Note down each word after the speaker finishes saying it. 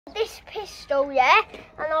this pistol, yeah,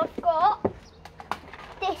 and I've got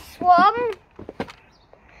this one,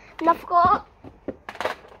 and I've got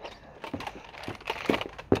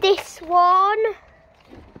this one,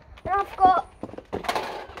 and I've got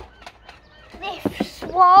this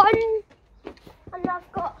one, and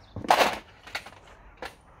I've got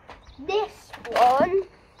this one,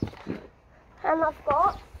 and I've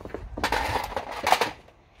got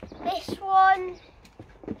this one.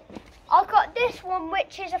 I've got this one,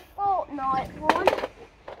 which is a Fortnite one,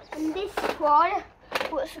 and this one,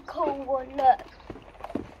 what's a cool one, look.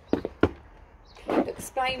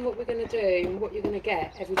 Explain what we're going to do and what you're going to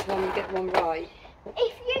get every time you get one right.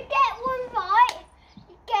 If you get one right,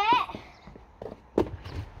 you get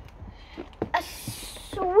a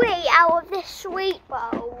sweet out of this sweet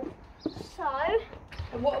bowl. So.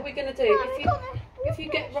 And what are we going to do if you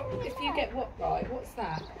get what right? What's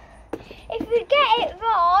that? If you get it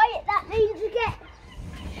right, that means you get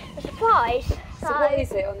a surprise. So what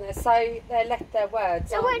is it on there? So they left their words.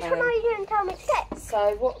 So which one are you going to tell me to get?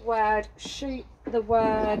 So what word? Shoot the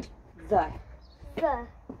word the. The.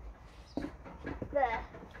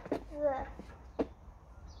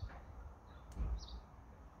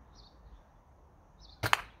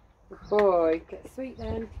 Good boy, get sweet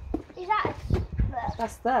then. Is that the?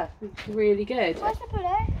 That's the. Really good. Where's the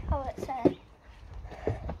bullet? Oh, it's there.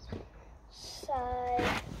 So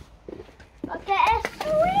I'll get a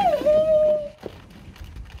sweet.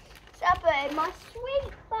 So I put in my sweet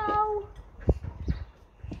bowl.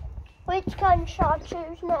 Which gun shall I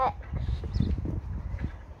choose next?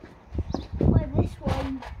 Well, this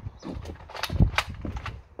one.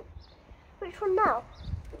 Which one now?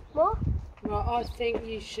 What? Right, I think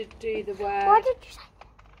you should do the word. Why did you say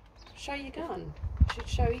that? Show your gun. You should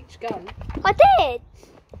show each gun. I did.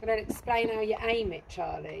 And then explain how you aim it,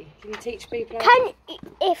 Charlie. Can you teach people how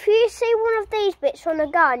If you see one of these bits on a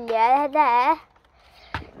gun, yeah, there,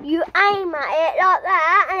 you aim at it like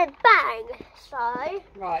that and it bang. So,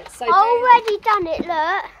 right, so I've already done it,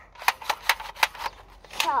 look.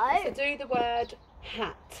 So do the word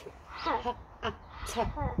hat. Her. Hat.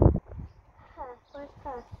 Where's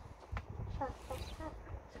her?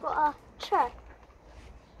 It's got a check.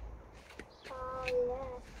 Oh, yeah.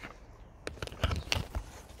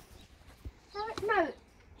 No,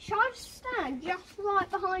 shall I stand just right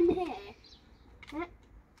behind here? Yeah.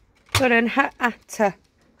 Go on, hat.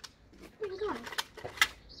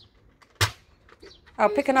 I'll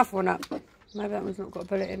pick another one up. Maybe that one's not got a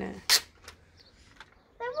bullet in it.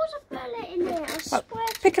 There was a bullet in there, I swear.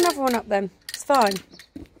 Pick another one up then. It's fine.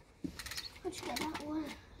 I'll just get that one.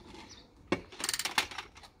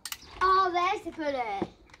 Oh, there's the bullet.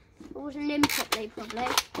 It wasn't in properly, probably.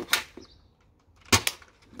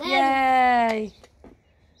 Yay!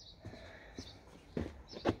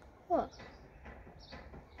 What?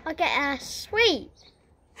 I get a sweet.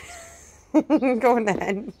 Go on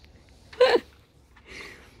then.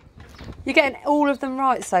 You're getting all of them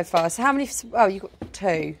right so far. So how many? Oh, you got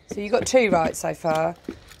 2. So you got 2 right so far.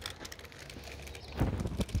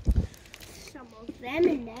 Some of them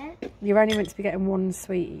in there. You're only meant to be getting 1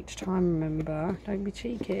 sweet each time, remember? Don't be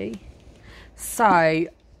cheeky. So,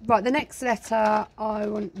 right, the next letter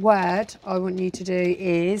word I want you to do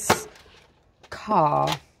is car.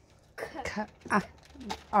 Car. Oh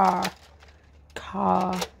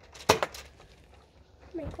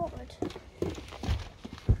my God.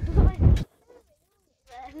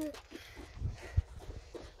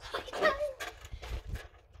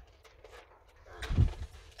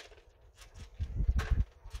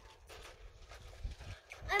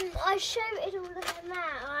 I shouted all of them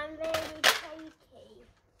out. I'm very shaky.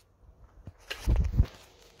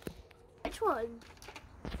 Which one?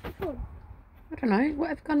 Oh. I don't know,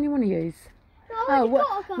 whatever gun you want to use. No, I already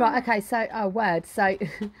got a gun. Right, okay, so, word. So,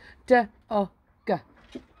 d-o-g.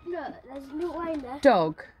 Look, there's a little way in there.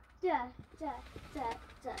 Dog. Da.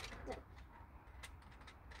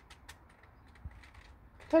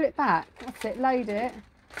 Pull it back. That's it, load it.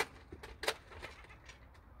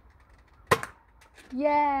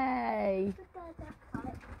 Yay!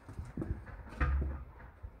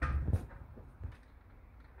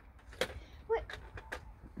 Wait.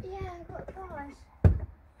 Yeah, I got bars.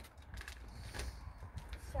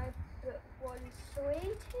 So put 1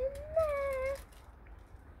 sweet in there.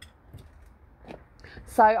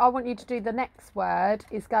 So I want you to do the next word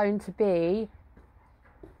is going to be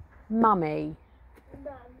mummy.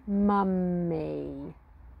 Mummy.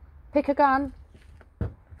 Pick a gun.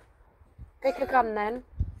 Pick a gun then.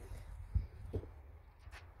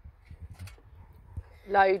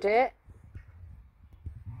 Load it.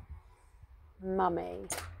 Mummy.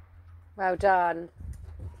 Well done.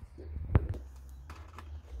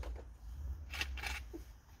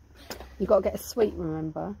 You got to get a sweet,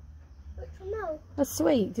 remember? Which one now? A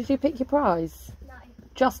sweet. Did you pick your prize? No.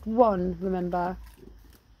 Just one, remember?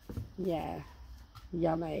 Yeah.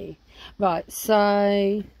 Yummy. Right,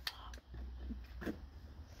 so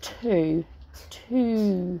 2.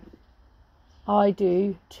 I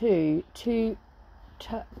do 2. 2.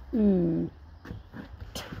 T.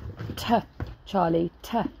 Charlie.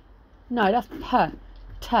 T. No, that's p.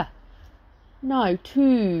 T. No,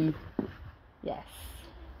 2. Yes.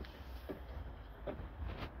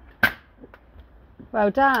 Well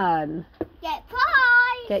done. Get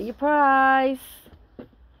prize. Get your prize.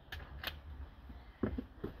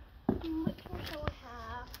 Which one shall I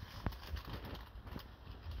have?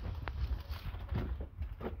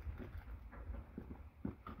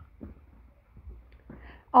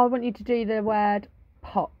 I want you to do the word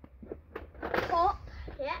pop. Pop.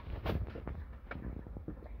 Yeah.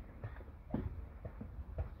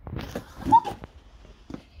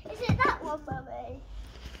 Is it that one, Mummy?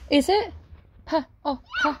 Is it? P. Oh,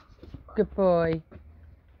 P. Good boy.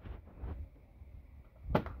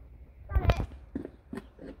 Got it.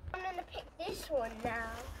 I'm gonna pick this one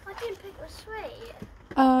now. I didn't pick the sweet.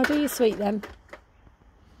 Oh, do your sweet then.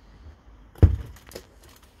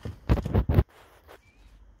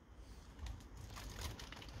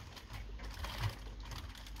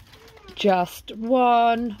 Just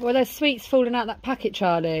one. Well, there's sweets falling out that packet,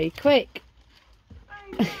 Charlie. Quick.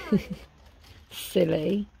 I know.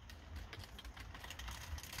 Silly.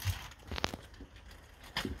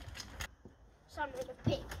 So I'm gonna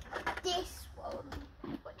pick this one.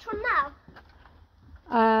 Which one now?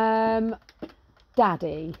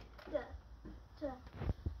 Daddy.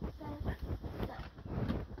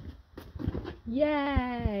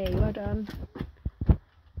 Yay, well done.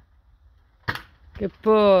 Good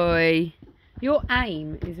boy. Your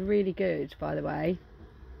aim is really good, by the way.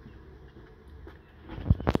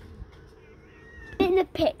 I'm gonna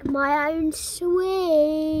pick my own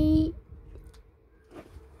sweet.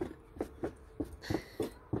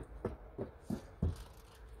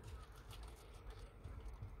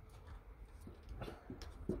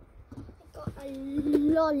 I got a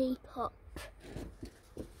lollipop.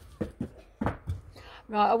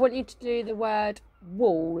 Right, I want you to do the word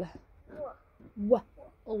wall. Wall.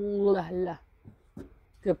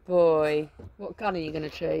 Good boy. What gun are you going to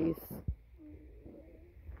choose?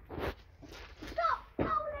 Stop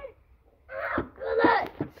rolling! Ah,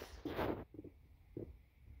 bullets!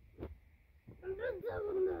 I'm just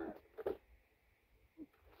doing that.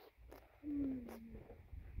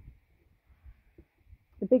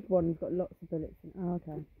 The big one's got lots of bullets in it. Oh,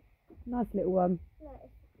 okay. Nice little one. Look,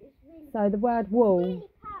 it's really, So the word wall. really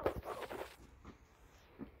powerful.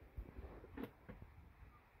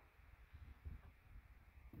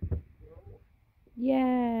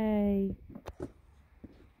 Yay.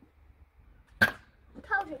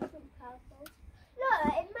 Told you it's really powerful. Look,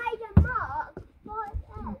 it made a mark right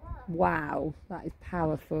there. Look. Wow, that is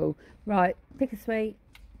powerful. Right, pick a sweet.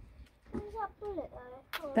 Where's that bullet though?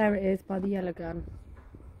 Oh. There it is by the yellow gun.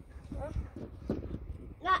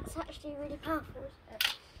 That's actually really powerful, isn't it?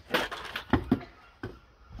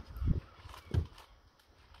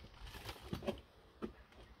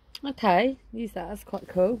 Okay, use that. That's quite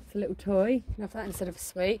cool. It's a little toy. You can have that instead of a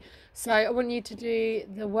sweet. So I want you to do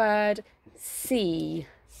the word see.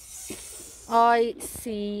 I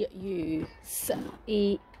see you.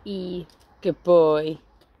 S-E-E. Good boy.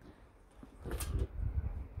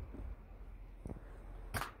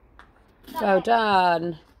 Well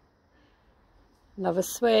done. Another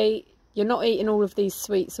sweet. You're not eating all of these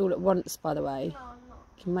sweets all at once, by the way. No, I'm not.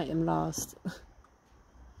 You can make them last.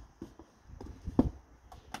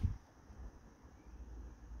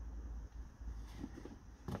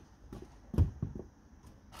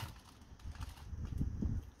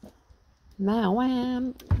 Now,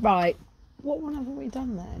 right. What one have we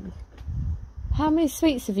done then? How many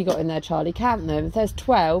sweets have you got in there, Charlie? Count them. If there's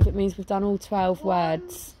 12, it means we've done all 12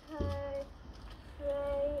 words. 1, 2, 3,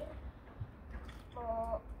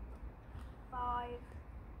 4, 5,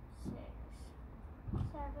 6, 7,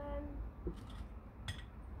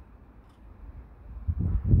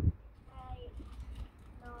 8,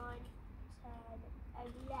 9,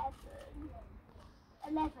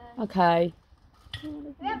 10, 11. Okay. We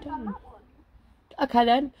haven't done that one. Okay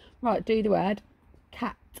then. Right, do the word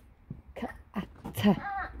cat. Cat. I think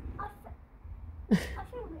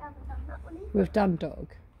we haven't done that one either. We've done dog.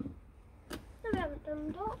 No, we haven't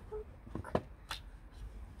done that one.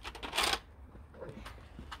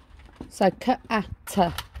 So cat.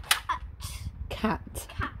 Cat. Cat.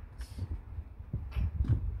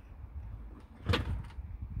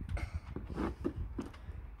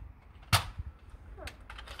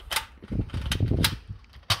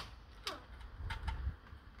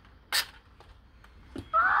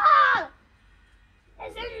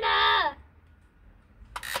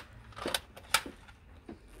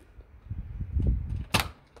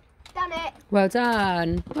 done it. Well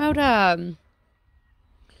done. Well done.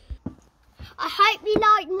 I hope you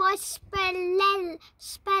liked my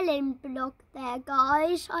spelling blog there,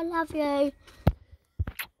 guys. I love you.